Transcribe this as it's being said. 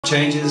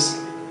Changes,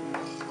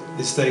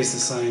 it stays the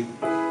same.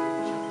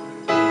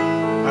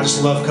 I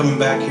just love coming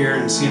back here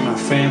and seeing my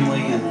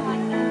family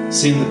and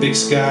seeing the big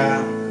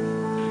sky,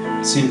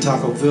 seeing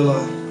Taco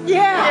Villa.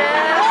 Yeah!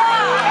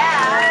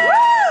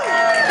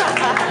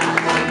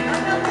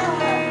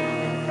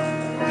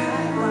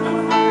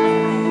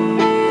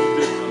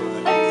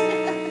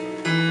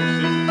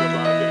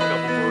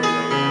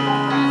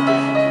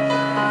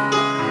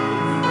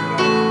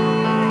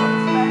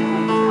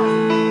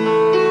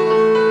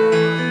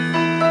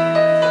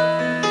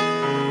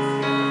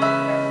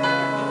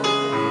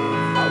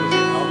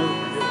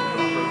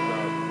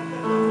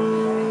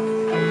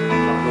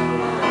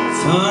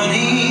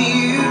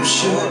 Funny you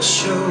should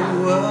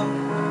show up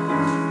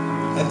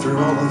after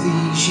all of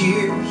these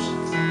years.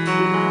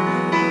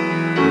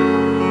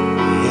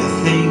 Yeah,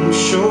 things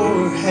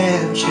sure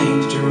have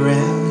changed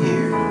around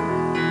here.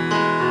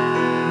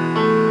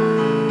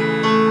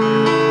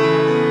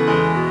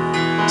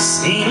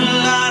 Seen a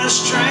lot of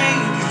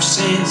strangers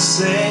since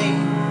say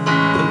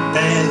put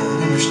that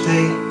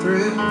interstate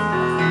through.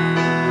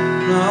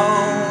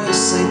 No,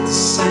 this ain't the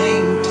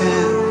same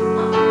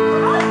town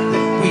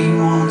that we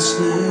once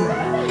knew.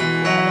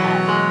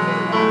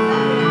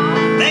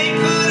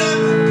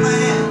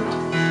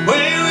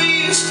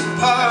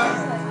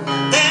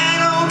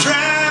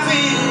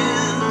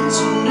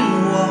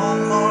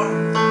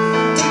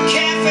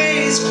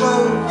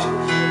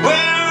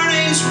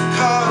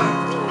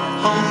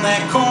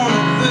 That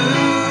corner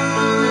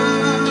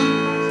booth.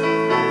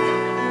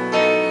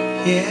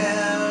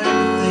 Yeah,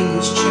 everything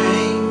has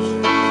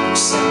changed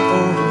except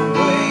for the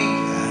way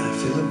I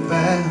feel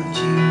about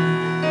you.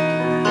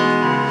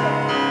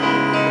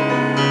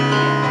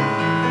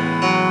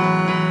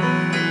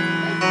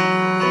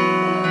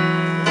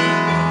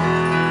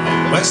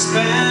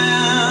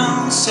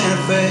 Westbound Santa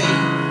Fe,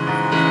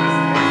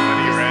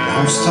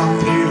 won't stop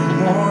here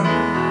anymore.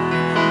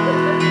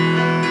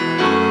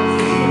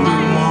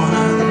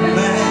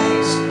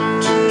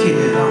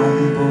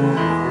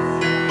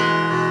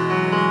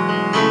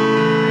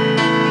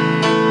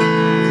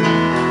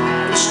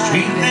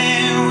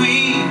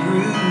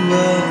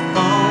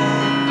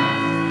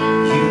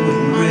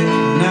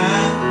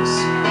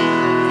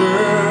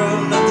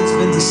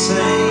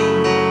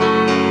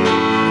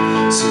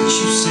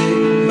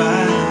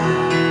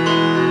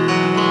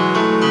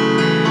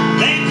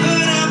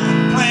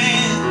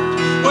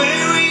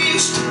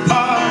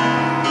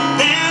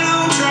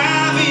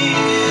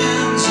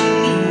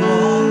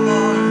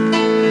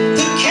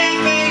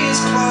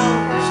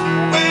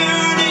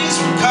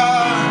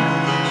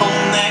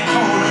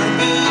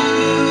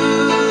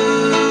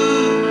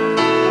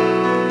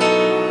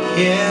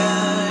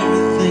 Yeah,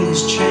 everything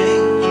has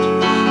changed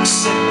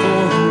except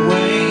for the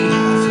way I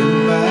feel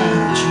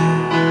about you.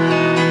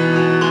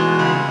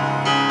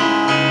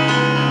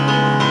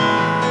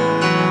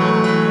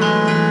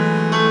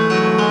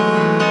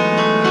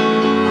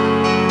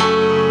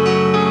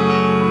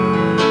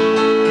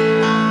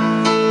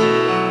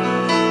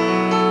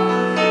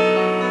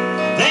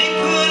 They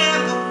put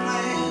up a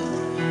plan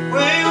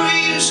where we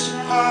used to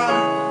park.